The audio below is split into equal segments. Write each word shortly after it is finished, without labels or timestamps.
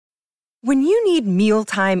When you need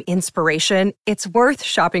mealtime inspiration, it's worth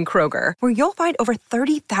shopping Kroger, where you'll find over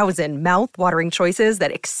 30,000 mouth-watering choices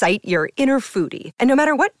that excite your inner foodie. And no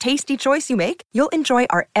matter what tasty choice you make, you'll enjoy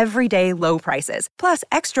our everyday low prices, plus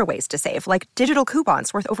extra ways to save, like digital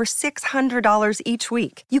coupons worth over $600 each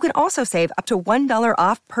week. You can also save up to $1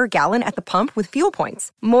 off per gallon at the pump with fuel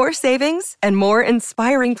points. More savings and more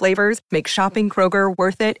inspiring flavors make shopping Kroger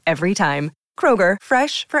worth it every time. Kroger,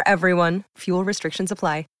 fresh for everyone. Fuel restrictions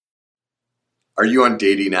apply. Are you on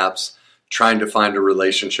dating apps trying to find a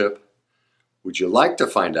relationship? Would you like to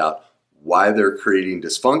find out why they're creating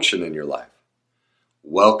dysfunction in your life?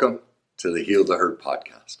 Welcome to the Heal the Hurt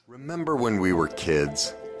podcast. Remember when we were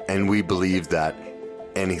kids and we believed that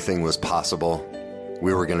anything was possible?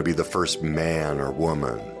 We were going to be the first man or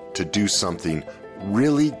woman to do something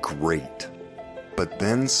really great. But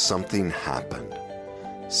then something happened.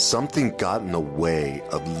 Something got in the way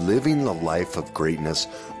of living the life of greatness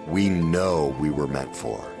we know we were meant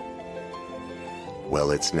for. Well,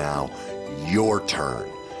 it's now your turn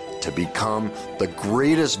to become the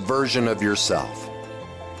greatest version of yourself.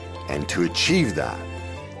 And to achieve that,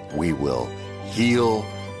 we will heal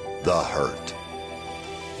the hurt.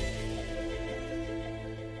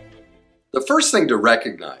 The first thing to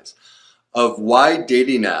recognize of why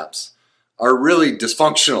dating apps are really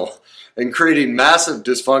dysfunctional and creating massive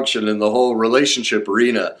dysfunction in the whole relationship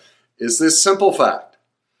arena is this simple fact.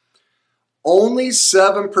 Only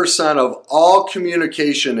 7% of all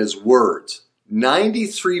communication is words.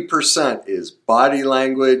 93% is body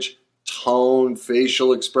language, tone,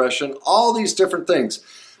 facial expression, all these different things.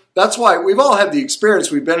 That's why we've all had the experience.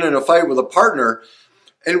 We've been in a fight with a partner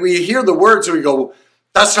and we hear the words and we go,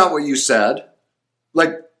 that's not what you said.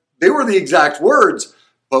 Like they were the exact words,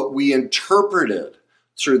 but we interpreted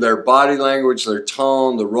through their body language, their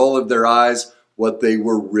tone, the roll of their eyes, what they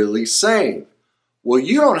were really saying. Well,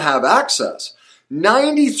 you don't have access.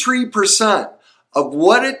 93% of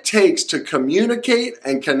what it takes to communicate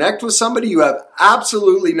and connect with somebody, you have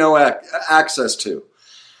absolutely no access to.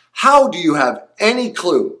 How do you have any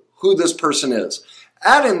clue who this person is?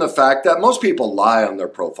 Add in the fact that most people lie on their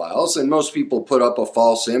profiles and most people put up a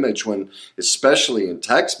false image when, especially in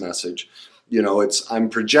text message, I'm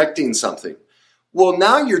projecting something. Well,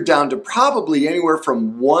 now you're down to probably anywhere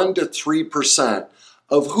from 1 to 3%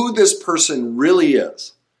 of who this person really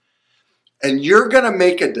is. And you're going to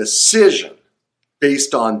make a decision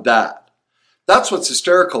based on that. That's what's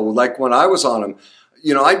hysterical. Like when I was on them,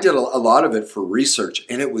 I did a lot of it for research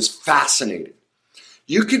and it was fascinating.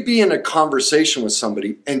 You could be in a conversation with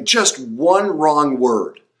somebody and just one wrong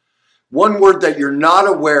word, one word that you're not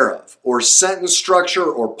aware of, or sentence structure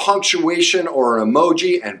or punctuation or an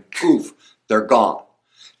emoji, and poof, they're gone.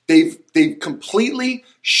 They've completely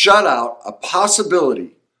shut out a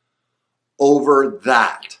possibility over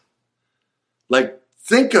that.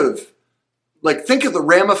 Think of the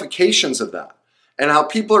ramifications of that and how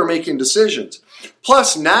people are making decisions.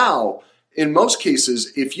 Plus now, in most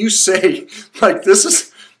cases, if you say, this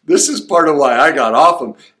is part of why I got off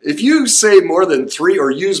them. If you say more than 3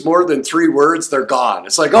 or use more than 3 words, they're gone.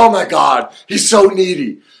 It's like, oh my God, he's so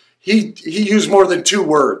needy. He used more than 2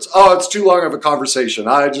 words. Oh, it's too long of a conversation.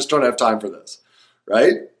 I just don't have time for this,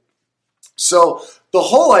 right? So the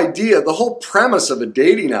whole idea, the whole premise of a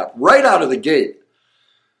dating app right out of the gate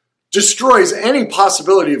destroys any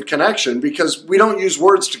possibility of connection because we don't use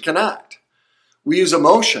words to connect. We use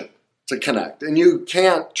emotion to connect, and you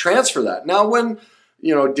can't transfer that. Now, when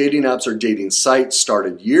dating apps or dating sites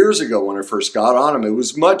started years ago when I first got on them, it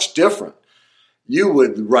was much different. You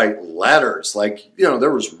would write letters,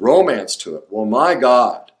 there was romance to it. Well, my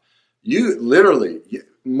God, you literally,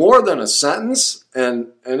 more than a sentence,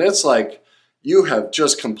 and it's like you have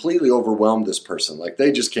just completely overwhelmed this person. Like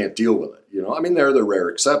they just can't deal with it. There are the rare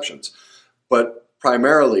exceptions, but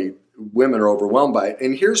primarily women are overwhelmed by it.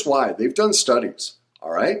 And here's why. They've done studies,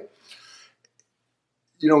 all right?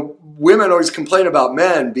 Women always complain about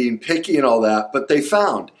men being picky and all that, but they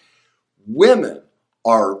found women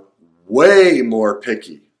are way more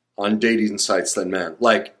picky on dating sites than men,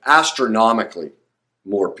 like astronomically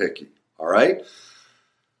more picky, all right?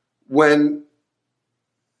 When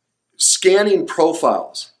scanning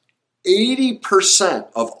profiles, 80%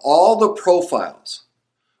 of all the profiles,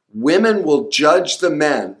 women will judge the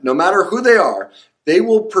men, no matter who they are, they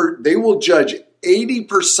will judge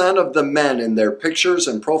 80% of the men in their pictures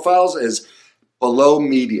and profiles as below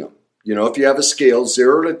medium. If you have a scale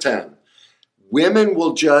 0 to 10, women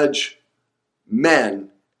will judge men,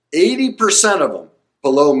 80% of them,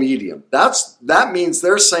 below medium. That means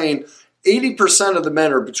they're saying 80% of the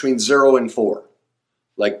men are between 0 and 4.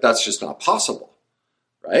 That's just not possible,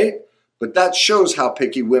 right? But that shows how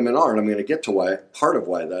picky women are, and I'm going to get to part of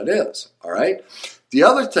why that is, all right? The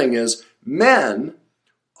other thing is men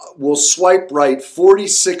will swipe right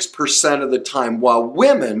 46% of the time, while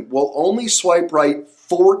women will only swipe right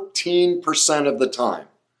 14% of the time.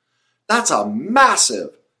 That's a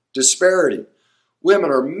massive disparity.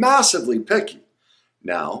 Women are massively picky.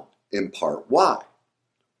 Now, in part, why?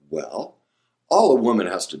 Well, all a woman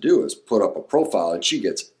has to do is put up a profile and she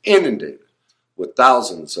gets inundated with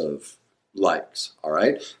thousands of likes, all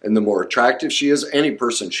right? And the more attractive she is, any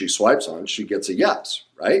person she swipes on, she gets a yes,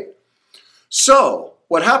 right? So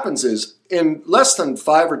what happens is in less than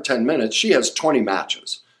 5 or 10 minutes, she has 20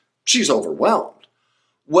 matches. She's overwhelmed.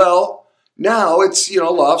 Well, now it's,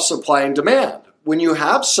 law of supply and demand. When you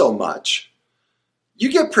have so much, you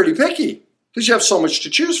get pretty picky because you have so much to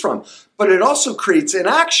choose from. But it also creates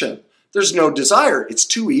inaction. There's no desire. It's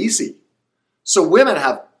too easy. So women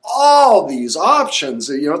have all these options.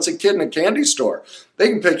 It's a kid in a candy store. They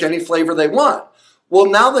can pick any flavor they want. Well,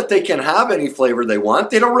 now that they can have any flavor they want,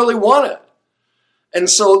 they don't really want it. And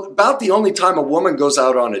so about the only time a woman goes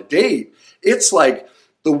out on a date, it's like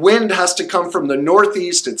the wind has to come from the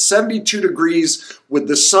northeast at 72 degrees with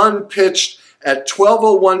the sun pitched at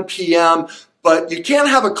 12:01 p.m., but you can't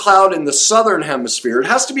have a cloud in the southern hemisphere. It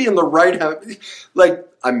has to be in the right hemisphere. Like,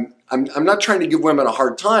 I'm not trying to give women a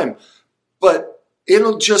hard time, but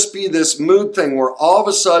it'll just be this mood thing where all of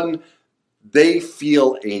a sudden they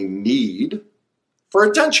feel a need for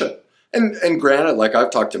attention. And granted, like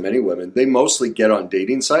I've talked to many women, they mostly get on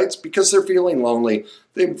dating sites because they're feeling lonely,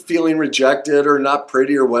 they're feeling rejected or not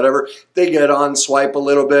pretty or whatever. They get on, swipe a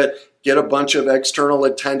little bit, get a bunch of external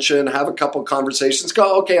attention, have a couple conversations,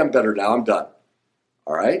 go, okay, I'm better now, I'm done.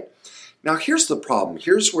 All right? Now here's the problem.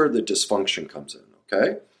 Here's where the dysfunction comes in,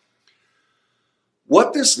 okay?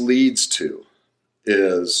 What this leads to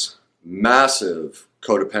is massive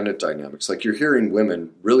codependent dynamics. Like you're hearing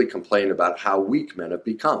women really complain about how weak men have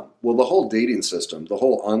become. Well, the whole dating system, the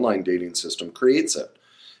whole online dating system creates it.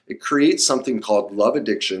 It creates something called love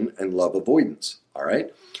addiction and love avoidance, all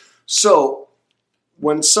right? So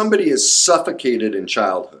when somebody is suffocated in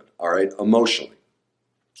childhood, all right, emotionally,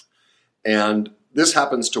 and this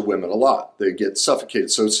happens to women a lot, they get suffocated.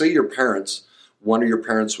 So say one of your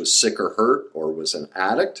parents was sick or hurt or was an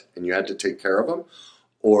addict and you had to take care of them,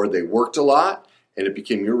 or they worked a lot and it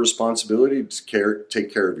became your responsibility to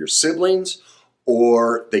take care of your siblings,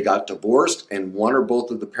 or they got divorced and one or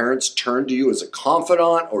both of the parents turned to you as a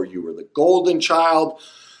confidant, or you were the golden child.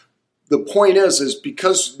 The point is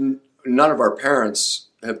because none of our parents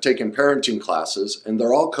have taken parenting classes and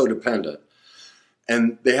they're all codependent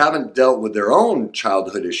and they haven't dealt with their own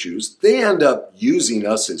childhood issues, they end up using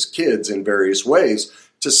us as kids in various ways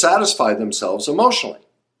to satisfy themselves emotionally,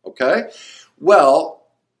 okay? Well,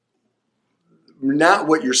 now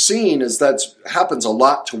what you're seeing is that happens a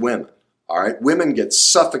lot to women, all right? Women get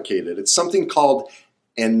suffocated. It's something called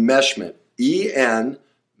enmeshment,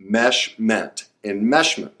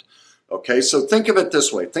 enmeshment, okay? So think of it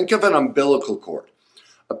this way. Think of an umbilical cord.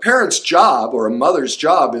 A parent's job or a mother's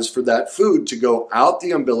job is for that food to go out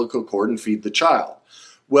the umbilical cord and feed the child.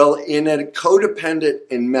 Well, in a codependent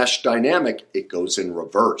enmeshed dynamic, it goes in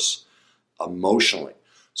reverse emotionally.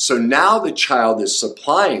 So now the child is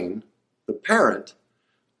supplying the parent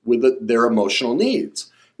with their emotional needs.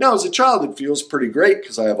 Now, as a child, it feels pretty great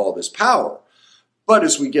because I have all this power. But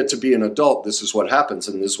as we get to be an adult, this is what happens,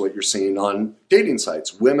 and this is what you're seeing on dating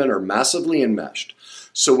sites. Women are massively enmeshed.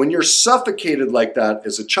 So when you're suffocated like that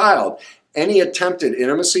as a child, any attempt at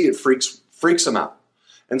intimacy, it freaks them out.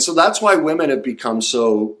 And so that's why women have become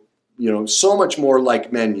so much more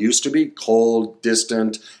like men used to be, cold,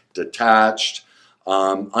 distant, detached,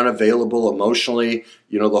 unavailable emotionally.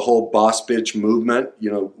 The whole boss bitch movement,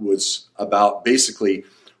 was about basically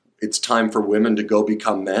it's time for women to go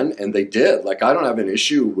become men, and they did. Like, I don't have an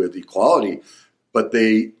issue with equality, but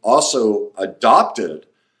they also adopted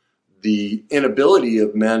the inability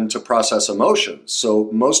of men to process emotions.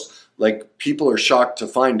 So people are shocked to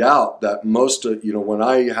find out that when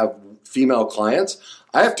I have female clients,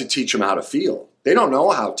 I have to teach them how to feel. They don't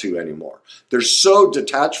know how to anymore. They're so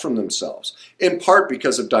detached from themselves, in part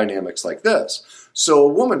because of dynamics like this. So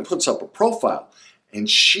a woman puts up a profile and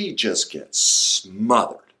she just gets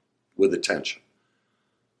smothered with attention.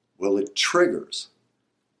 Well, it triggers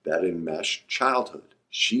that enmeshed childhood.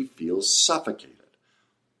 She feels suffocated.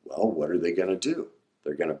 Well, what are they going to do?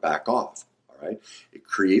 They're going to back off, all right? It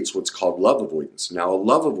creates what's called love avoidance. Now, a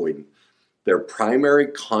love avoidant, their primary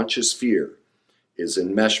conscious fear is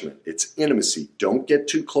enmeshment. It's intimacy. Don't get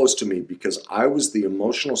too close to me because I was the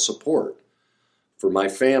emotional support for my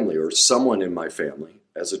family or someone in my family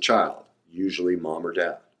as a child, usually mom or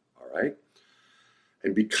dad, all right?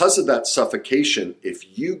 And because of that suffocation,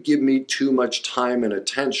 if you give me too much time and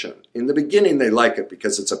attention, in the beginning they like it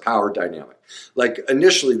because it's a power dynamic. Like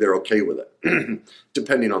initially they're okay with it,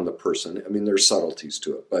 depending on the person. I mean, there's subtleties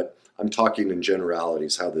to it, but I'm talking in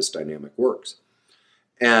generalities how this dynamic works.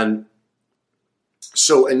 And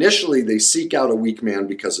so initially they seek out a weak man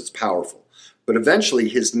because it's powerful, but eventually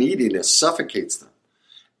his neediness suffocates them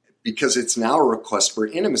because it's now a request for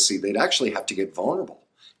intimacy. They'd actually have to get vulnerable.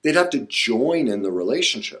 They'd have to join in the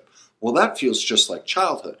relationship. Well, that feels just like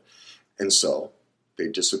childhood. And so they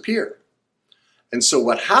disappear. And so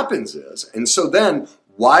what happens is, and so then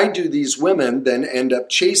why do these women then end up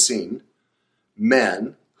chasing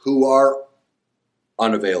men who are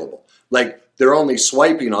unavailable? Like they're only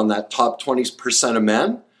swiping on that top 20% of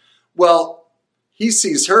men. Well, he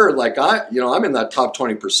sees her like I'm in that top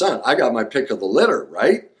 20%. I got my pick of the litter,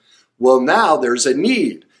 right? Well, now there's a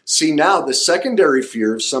need. See, now the secondary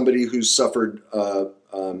fear of somebody who's suffered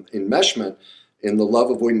enmeshment in the love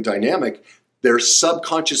avoidant dynamic, their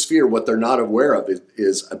subconscious fear, what they're not aware of,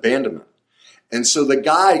 is abandonment. And so the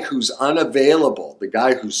guy who's unavailable, the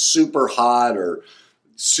guy who's super hot or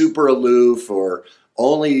super aloof or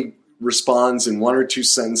only responds in one or two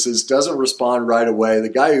sentences, doesn't respond right away, the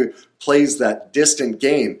guy who plays that distant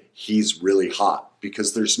game, he's really hot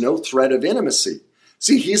because there's no threat of intimacy.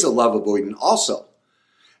 See, he's a love avoidant also.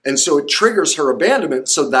 And so it triggers her abandonment,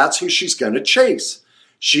 so that's who she's going to chase.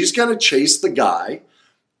 She's going to chase the guy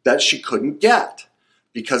that she couldn't get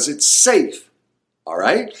because it's safe, all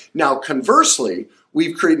right? Now, conversely,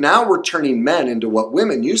 now we're turning men into what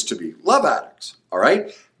women used to be, love addicts, all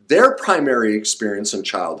right? Their primary experience in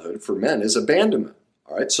childhood for men is abandonment,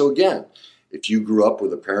 all right? So again, if you grew up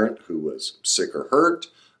with a parent who was sick or hurt,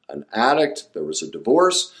 an addict, there was a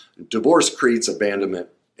divorce creates abandonment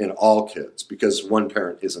in all kids because one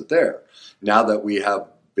parent isn't there. Now that we have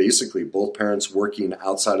basically both parents working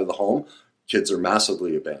outside of the home, kids are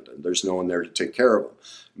massively abandoned. There's no one there to take care of them.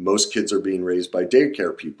 Most kids are being raised by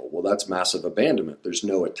daycare people. Well, that's massive abandonment. There's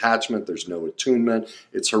no attachment. There's no attunement.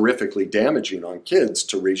 It's horrifically damaging on kids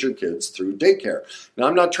to raise your kids through daycare. Now,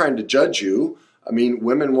 I'm not trying to judge you. I mean,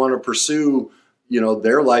 women want to pursue,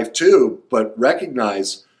 their life too, but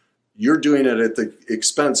recognize you're doing it at the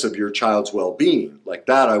expense of your child's well-being. Like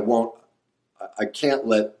that, I can't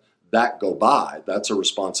let that go by. That's a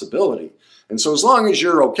responsibility. And so as long as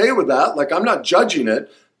you're okay with that, like I'm not judging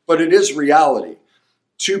it, but it is reality.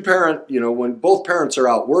 When both parents are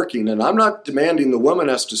out working, and I'm not demanding the woman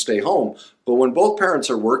has to stay home, but when both parents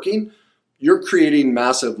are working, you're creating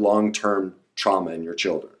massive long-term trauma in your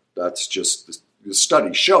children. That's just, the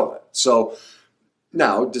studies show it. So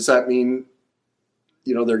now, does that mean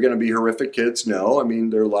they're going to be horrific kids? No. I mean,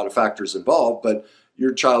 there are a lot of factors involved, but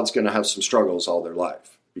your child's going to have some struggles all their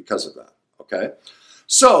life because of that, okay?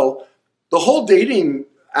 So the whole dating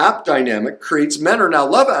app dynamic creates men are now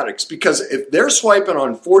love addicts because if they're swiping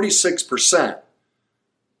on 46%,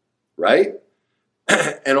 right,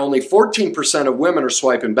 and only 14% of women are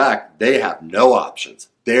swiping back, they have no options.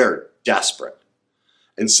 They're desperate.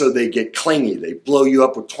 And so they get clingy. They blow you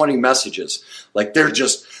up with 20 messages. Like they're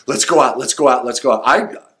just, let's go out, let's go out, let's go out.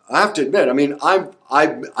 I have to admit, I mean,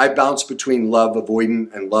 I bounce between love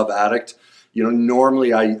avoidant and love addict.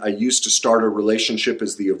 Normally I used to start a relationship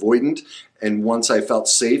as the avoidant. And once I felt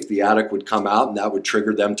safe, the addict would come out and that would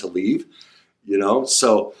trigger them to leave,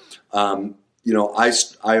 So,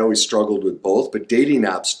 I always struggled with both, but dating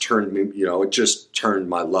apps turned me, it just turned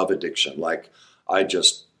my love addiction. Like I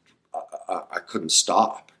couldn't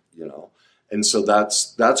stop, And so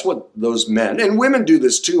that's what those men and women do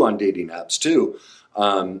this too on dating apps too.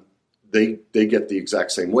 They get the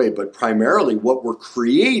exact same way, but primarily what we're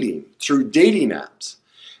creating through dating apps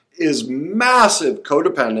is massive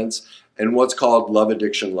codependence and what's called love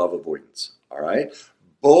addiction, love avoidance. All right.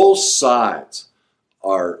 Both sides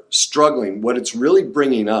are struggling. What it's really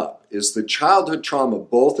bringing up is the childhood trauma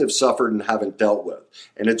both have suffered and haven't dealt with.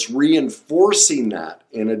 And it's reinforcing that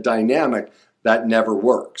in a dynamic that never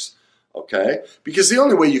works. Okay? Because the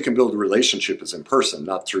only way you can build a relationship is in person,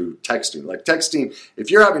 not through texting. Like texting,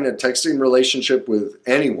 if you're having a texting relationship with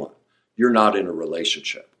anyone, you're not in a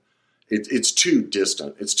relationship. It's too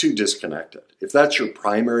distant. It's too disconnected. If that's your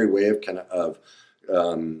primary way of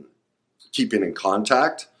keeping in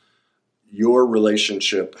contact, your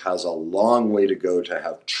relationship has a long way to go to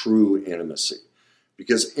have true intimacy.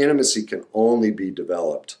 Because intimacy can only be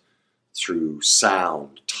developed through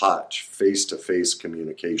sound, touch, face-to-face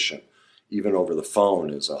communication. Even over the phone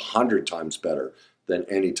is 100 times better than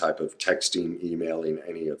any type of texting, emailing,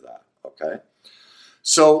 any of that, okay?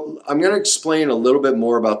 So I'm going to explain a little bit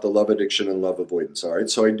more about the love addiction and love avoidance, all right?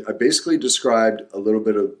 So I basically described a little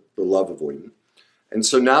bit of the love avoidant. And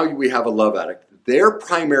so now we have a love addict. Their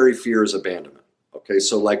primary fear is abandonment. Okay,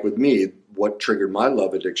 so like with me, what triggered my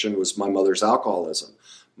love addiction was my mother's alcoholism.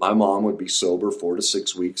 My mom would be sober 4 to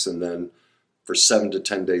 6 weeks and then for 7 to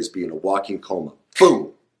 10 days be in a walking coma.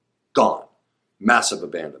 Boom, gone. Massive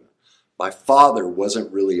abandonment. My father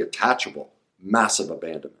wasn't really attachable. Massive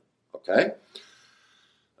abandonment. Okay?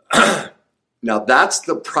 Now that's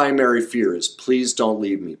the primary fear is please don't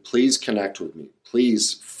leave me. Please connect with me.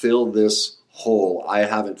 Please fill this hole I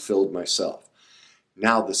haven't filled myself.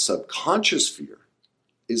 Now the subconscious fear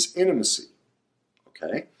is intimacy.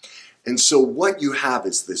 Okay? And so what you have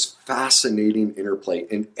is this fascinating interplay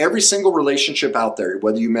in every single relationship out there,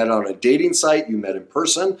 whether you met on a dating site, you met in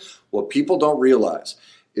person, what people don't realize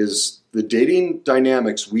is the dating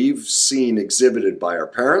dynamics we've seen exhibited by our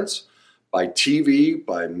parents, by TV,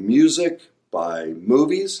 by music, by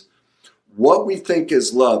movies. What we think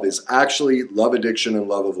is love is actually love addiction and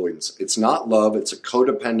love avoidance. It's not love, it's a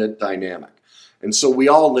codependent dynamic. And so we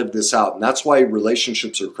all live this out. And that's why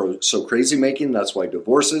relationships are so crazy making. That's why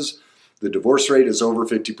the divorce rate is over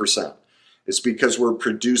 50%. It's because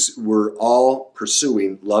we're all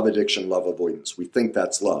pursuing love addiction, love avoidance. We think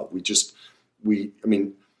that's love.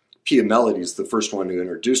 Pia Melody is the first one who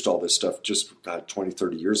introduced all this stuff just 20,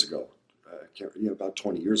 30 years ago. About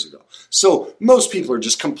 20 years ago. So most people are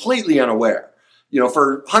just completely unaware.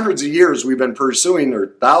 For hundreds of years we've been pursuing, or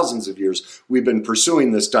thousands of years, we've been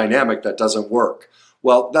pursuing this dynamic that doesn't work.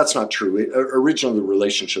 Well, that's not true. Originally, the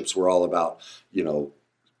relationships were all about,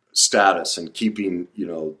 status and keeping,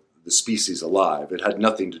 the species alive. It had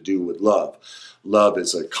nothing to do with love. Love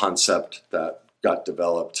is a concept that got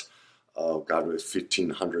developed, it was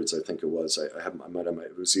 1500s, I think it was. It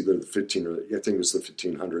was either the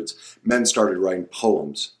 1500s. Men started writing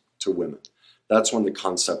poems to women. That's when the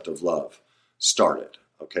concept of love started.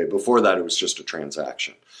 Okay, before that it was just a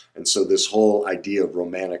transaction. And so this whole idea of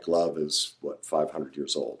romantic love is 500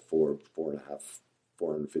 years old,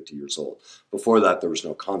 450 years old. Before that there was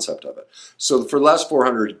no concept of it. So for the last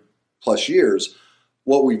 400 plus years,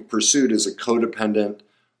 what we've pursued is a codependent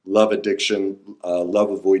love addiction, love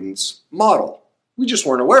avoidance model. We just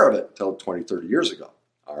weren't aware of it until 20, 30 years ago.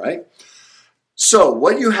 All right. So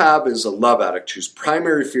what you have is a love addict whose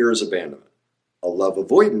primary fear is abandonment, a love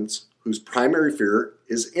avoidance whose primary fear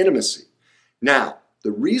is intimacy. Now,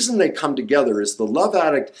 the reason they come together is the love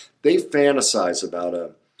addict, they fantasize about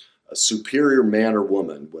a superior man or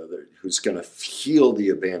woman, who's going to heal the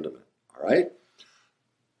abandonment. All right.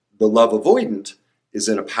 The love avoidant is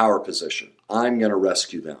in a power position. I'm going to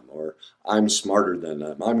rescue them, or I'm smarter than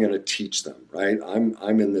them. I'm going to teach them, right?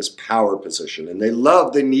 I'm in this power position. And they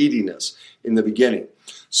love the neediness in the beginning.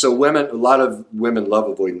 So a lot of women love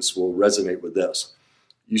avoidance will resonate with this.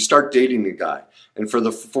 You start dating a guy, and for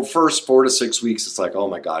the first 4 to 6 weeks, it's like, oh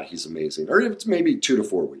my God, he's amazing. Or it's maybe 2 to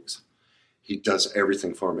 4 weeks. He does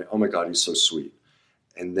everything for me. Oh my God, he's so sweet.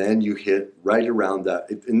 And then you hit right around that,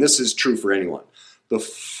 and this is true for anyone. The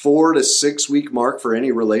 4 to 6 week mark for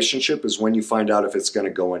any relationship is when you find out if it's going to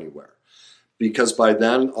go anywhere. Because by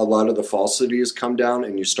then, a lot of the falsity has come down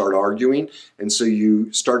and you start arguing. And so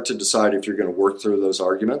you start to decide if you're going to work through those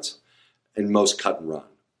arguments, and most cut and run.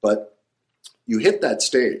 But you hit that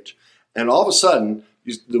stage, and all of a sudden,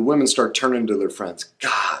 the women start turning to their friends.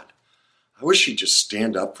 God, I wish he'd just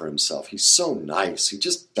stand up for himself. He's so nice. He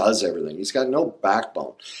just does everything. He's got no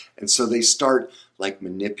backbone. And so they start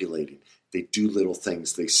manipulating. They do little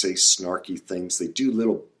things. They say snarky things. They do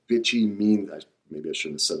little bitchy, mean, maybe I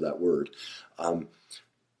shouldn't have said that word.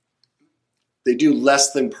 They do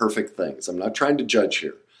less than perfect things. I'm not trying to judge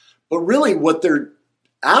here. But really what they're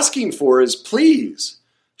asking for is, please,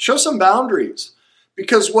 show some boundaries.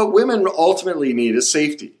 Because what women ultimately need is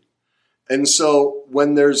safety. And so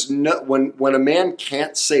when a man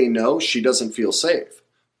can't say no, she doesn't feel safe.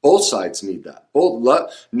 Both sides need that.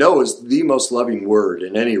 No is the most loving word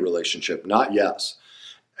in any relationship, not yes.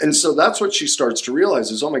 And so that's what she starts to realize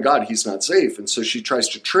is, oh my God, he's not safe. And so she tries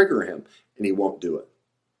to trigger him, and he won't do it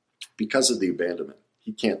because of the abandonment.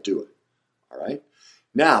 He can't do it. All right.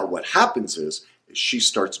 Now what happens is she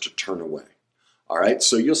starts to turn away. All right.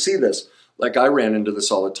 So you'll see this. Like I ran into this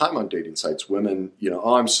all the time on dating sites. Women,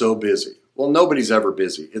 oh, I'm so busy. Well, nobody's ever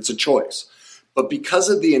busy. It's a choice. But because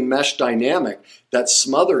of the enmeshed dynamic, that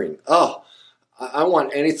smothering, I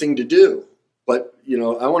want anything to do. But,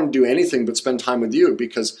 I want to do anything but spend time with you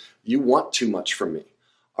because you want too much from me.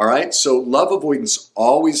 All right? So love avoidance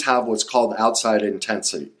always have what's called outside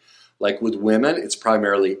intensity. Like with women, it's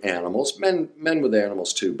primarily animals. Men with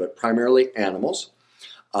animals too, but primarily animals.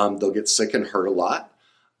 They'll get sick and hurt a lot.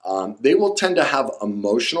 They will tend to have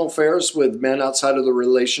emotional affairs with men outside of the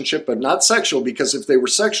relationship, but not sexual, because if they were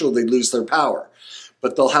sexual, they'd lose their power.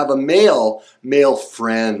 But they'll have a male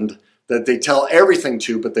friend that they tell everything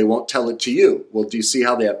to, but they won't tell it to you. Well, do you see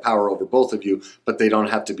how they have power over both of you, but they don't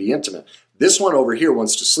have to be intimate? This one over here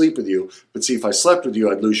wants to sleep with you, but see, if I slept with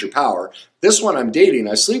you, I'd lose your power. This one I'm dating,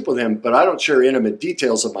 I sleep with him, but I don't share intimate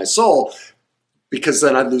details of my soul, because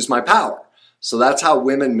then I'd lose my power. So that's how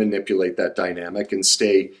women manipulate that dynamic and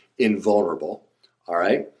stay invulnerable, all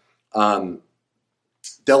right?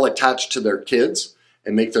 They'll attach to their kids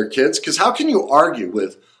and make their kids, because how can you argue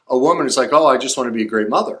with a woman who's like, oh, I just want to be a great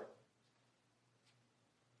mother?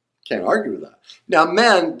 Can't argue with that. Now,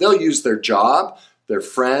 men, they'll use their job, their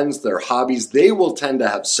friends, their hobbies. They will tend to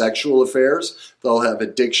have sexual affairs. They'll have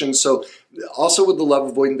addictions. So also with the love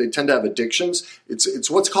avoidant, they tend to have addictions. It's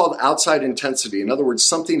what's called outside intensity. In other words,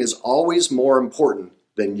 something is always more important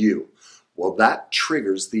than you. Well, that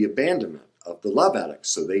triggers the abandonment of the love addict.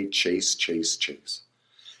 So they chase.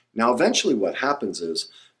 Now, eventually what happens is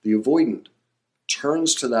the avoidant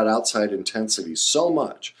turns to that outside intensity so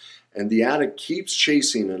much, and the addict keeps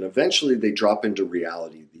chasing, and eventually they drop into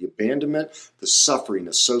reality. The abandonment, the suffering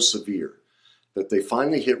is so severe that they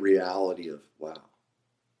finally hit reality of, wow,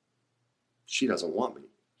 she doesn't want me.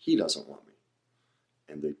 He doesn't want me.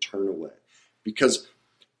 And they turn away because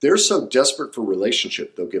they're so desperate for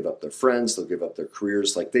relationship. They'll give up their friends. They'll give up their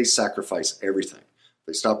careers. Like, they sacrifice everything.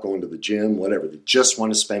 They stop going to the gym, whatever. They just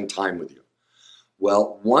want to spend time with you.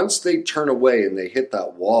 Well, once they turn away and they hit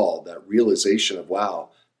that wall, that realization of, wow,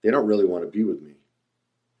 they don't really want to be with me,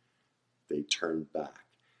 they turn back.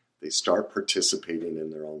 They start participating in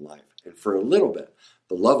their own life. And for a little bit,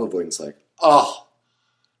 the love avoidant's like, oh,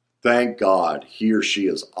 thank God he or she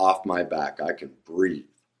is off my back. I can breathe,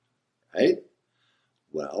 right?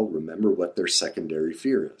 Well, remember what their secondary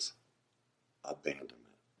fear is: abandonment.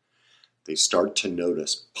 They start to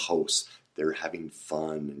notice posts. They're having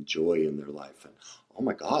fun and joy in their life. And, oh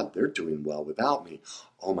my God, they're doing well without me.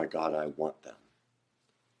 Oh my God, I want them.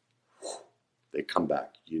 They come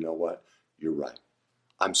back. You know what? You're right.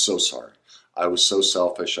 I'm so sorry. I was so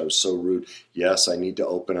selfish. I was so rude. Yes, I need to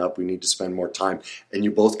open up. We need to spend more time. And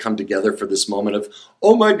you both come together for this moment of,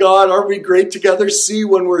 oh my God, aren't we great together? See,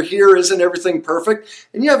 when we're here, isn't everything perfect?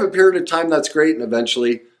 And you have a period of time that's great. And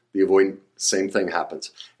eventually the avoidant, same thing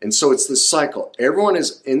happens. And so it's this cycle. Everyone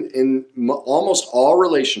is in almost all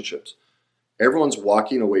relationships. Everyone's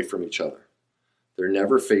walking away from each other. They're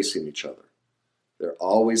never facing each other. They're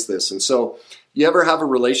always this. And so you ever have a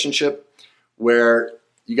relationship where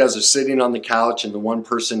you guys are sitting on the couch and the one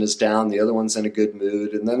person is down, the other one's in a good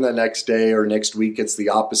mood, and then the next day or next week it's the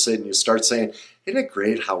opposite, and you start saying, isn't it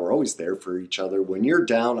great how we're always there for each other? When you're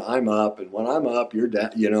down, I'm up, and when I'm up, you're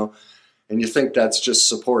down, and you think that's just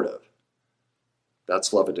supportive.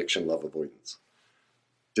 That's love addiction, love avoidance.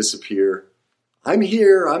 Disappear. I'm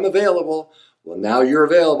here, I'm available. Well, now you're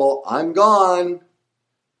available, I'm gone.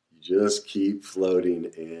 Just keep floating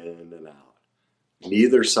in and out.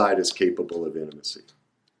 Neither side is capable of intimacy.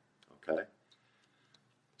 Okay?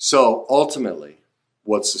 So ultimately,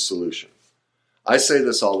 what's the solution? I say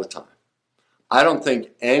this all the time. I don't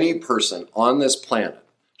think any person on this planet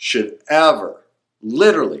should ever,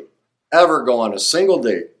 literally, ever go on a single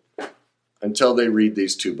date until they read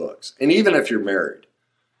these two books. And even if you're married,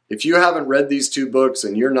 if you haven't read these two books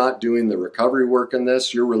and you're not doing the recovery work in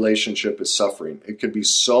this, your relationship is suffering. It could be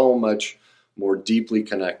so much more deeply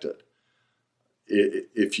connected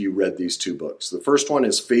if you read these two books. The first one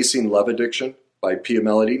is Facing Love Addiction by Pia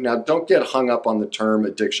Mellody. Now, don't get hung up on the term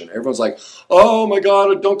addiction. Everyone's like, oh my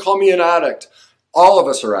God, don't call me an addict. All of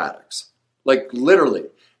us are addicts. Like, literally.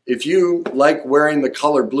 If you like wearing the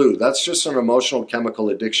color blue, that's just an emotional chemical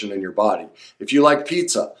addiction in your body. If you like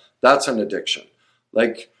pizza, that's an addiction.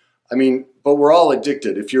 But we're all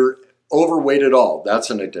addicted. If you're overweight at all, that's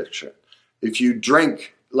an addiction. If you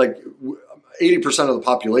drink, 80% of the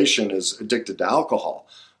population is addicted to alcohol.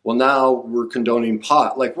 Well, now we're condoning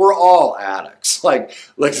pot. We're all addicts.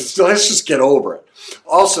 Let's just get over it.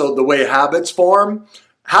 Also, the way habits form,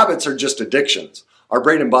 habits are just addictions. Our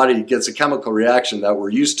brain and body gets a chemical reaction that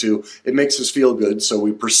we're used to. It makes us feel good, so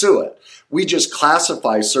we pursue it. We just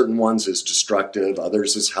classify certain ones as destructive,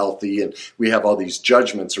 others as healthy, and we have all these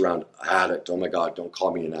judgments around addict. Oh my God, don't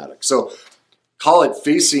call me an addict. So call it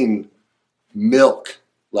Facing Milk.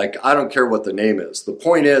 I don't care what the name is. The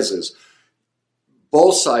point is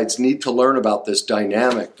both sides need to learn about this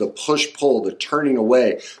dynamic, the push-pull, the turning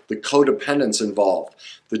away, the codependence involved,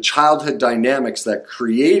 the childhood dynamics that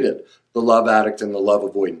created the love addict and the love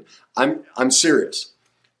avoidant. I'm serious.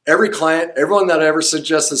 Every client, everyone that I ever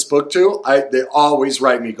suggest this book to, they always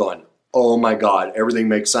write me going, oh my God, everything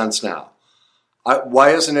makes sense now. Why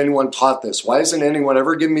hasn't anyone taught this? Why hasn't anyone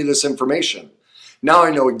ever given me this information? Now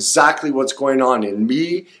I know exactly what's going on in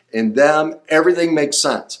me, in them. Everything makes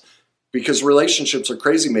sense because relationships are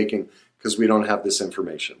crazy making because we don't have this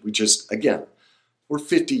information. We just, again, we're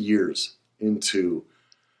 50 years into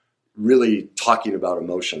really talking about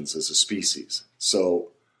emotions as a species. So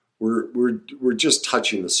we're just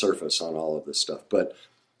touching the surface on all of this stuff. But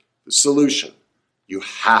the solution, you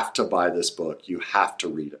have to buy this book. You have to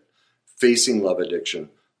read it. Facing Love Addiction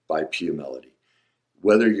by Pia Mellody.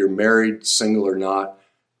 Whether you're married, single or not,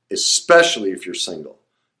 especially if you're single,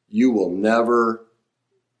 you will never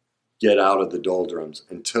get out of the doldrums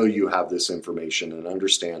until you have this information and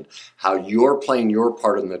understand how you're playing your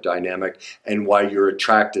part in the dynamic and why you're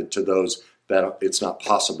attracted to those that it's not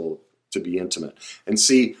possible to be intimate. And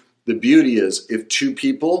see, the beauty is if two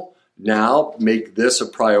people now make this a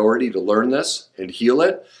priority to learn this and heal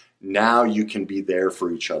it, now you can be there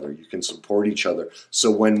for each other. You can support each other.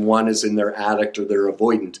 So when one is in their addict or their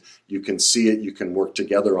avoidant, you can see it, you can work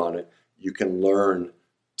together on it, you can learn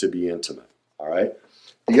to be intimate. All right?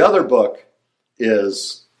 The other book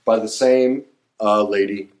is by the same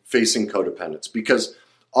lady, Facing Codependence, because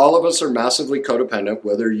all of us are massively codependent,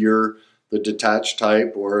 whether you're the detached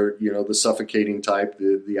type or the suffocating type,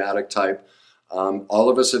 the addict type. All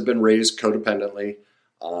of us have been raised codependently.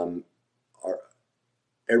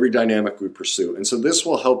 Every dynamic we pursue. And so this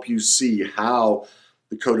will help you see how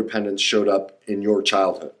the codependence showed up in your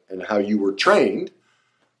childhood and how you were trained,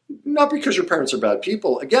 not because your parents are bad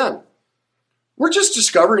people. Again, we're just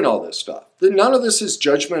discovering all this stuff. None of this is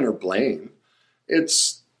judgment or blame.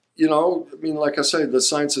 It's, like I say, the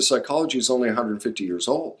science of psychology is only 150 years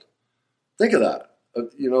old. Think of that.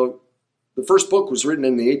 The first book was written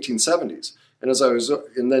in the 1870s.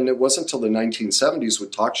 And then it wasn't until the 1970s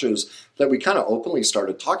with talk shows that we kind of openly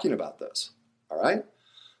started talking about this. All right?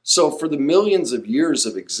 So for the millions of years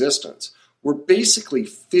of existence, we're basically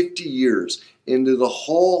 50 years into the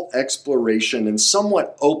whole exploration and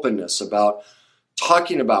somewhat openness about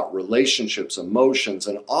talking about relationships, emotions,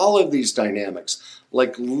 and all of these dynamics.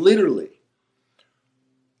 Like literally,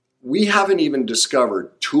 we haven't even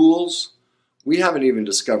discovered tools. We haven't even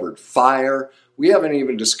discovered fire. We haven't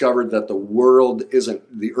even discovered that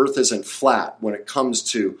the earth isn't flat when it comes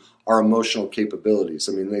to our emotional capabilities.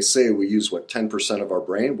 I mean, they say we use 10% of our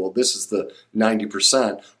brain. Well, this is the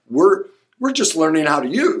 90%. We're just learning how to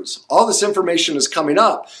use. All this information is coming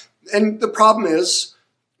up. And the problem is,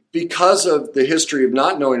 because of the history of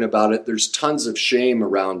not knowing about it, there's tons of shame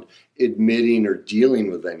around admitting or dealing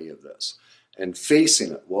with any of this and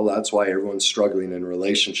facing it. Well, that's why everyone's struggling in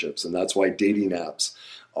relationships, and that's why dating apps,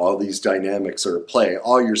 all these dynamics are at play.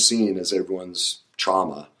 All you're seeing is everyone's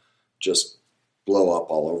trauma just blow up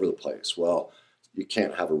all over the place. Well, you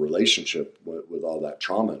can't have a relationship with all that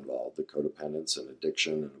trauma involved. The codependence and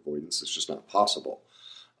addiction and avoidance is just not possible.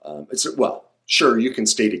 Sure, you can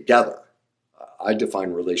stay together. I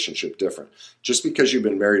define relationship different. Just because you've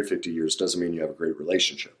been married 50 years doesn't mean you have a great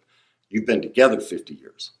relationship. You've been together 50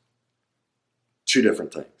 years. Two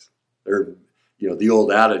different things. The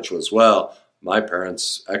old adage was, my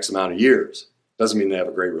parents, X amount of years. Doesn't mean they have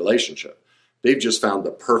a great relationship. They've just found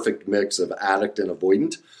the perfect mix of addict and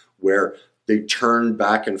avoidant where they turn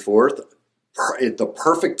back and forth at the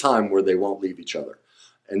perfect time where they won't leave each other.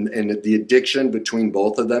 And the addiction between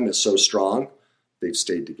both of them is so strong, they've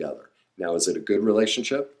stayed together. Now, is it a good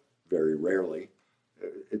relationship? Very rarely.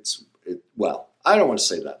 I don't want to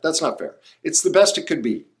say that. That's not fair. It's the best it could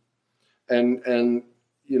be. And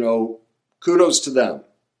kudos to them.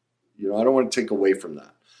 I don't want to take away from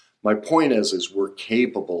that. My point is we're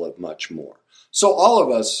capable of much more. So all of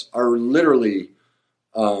us are literally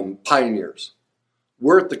pioneers.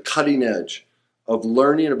 We're at the cutting edge of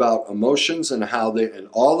learning about emotions and and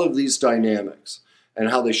all of these dynamics and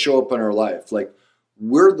how they show up in our life. Like,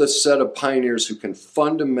 we're the set of pioneers who can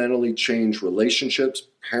fundamentally change relationships,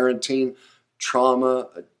 parenting, trauma,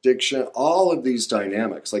 addiction, all of these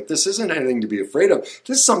dynamics. Like, this isn't anything to be afraid of.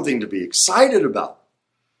 This is something to be excited about.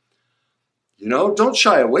 Don't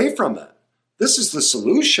shy away from it. This is the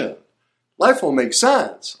solution. Life will make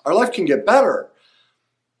sense. Our life can get better.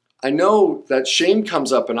 I know that shame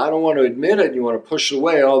comes up and I don't want to admit it and you want to push it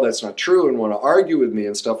away. Oh, that's not true, and want to argue with me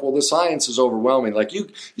and stuff. Well, the science is overwhelming. Like,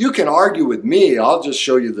 you can argue with me. I'll just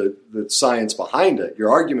show you the science behind it.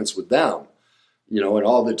 Your argument's with them, and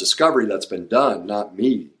all the discovery that's been done, not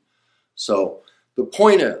me. So the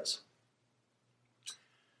point is,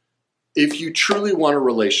 if you truly want a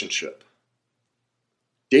relationship,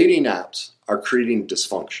 dating apps are creating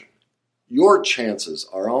dysfunction. Your chances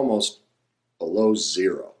are almost below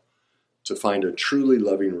zero to find a truly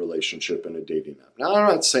loving relationship in a dating app. Now, I'm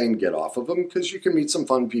not saying get off of them, because you can meet some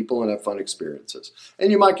fun people and have fun experiences,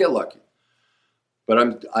 and you might get lucky.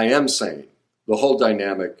 But I am saying the whole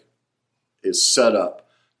dynamic is set up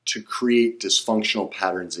to create dysfunctional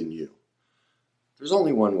patterns in you. There's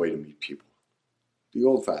only one way to meet people, the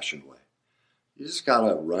old-fashioned way. You just got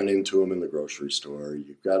to run into them in the grocery store.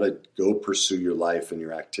 You've got to go pursue your life and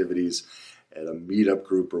your activities at a meetup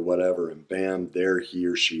group or whatever, and bam, there he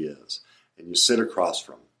or she is. And you sit across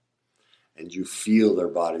from them, and you feel their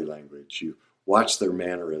body language. You watch their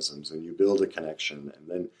mannerisms, and you build a connection, and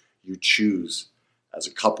then you choose as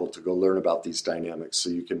a couple to go learn about these dynamics so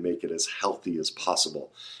you can make it as healthy as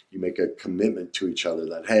possible. You make a commitment to each other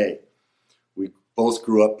that, hey, we both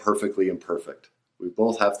grew up perfectly imperfect. We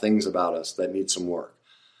both have things about us that need some work.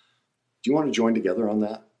 Do you want to join together on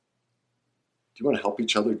that? Do you want to help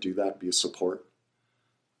each other do that, be a support?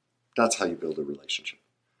 That's how you build a relationship.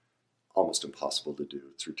 Almost impossible to do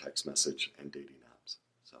through text message and dating apps.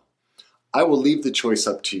 So I will leave the choice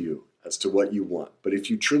up to you as to what you want. But if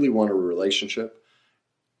you truly want a relationship,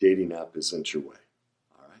 dating app isn't your way.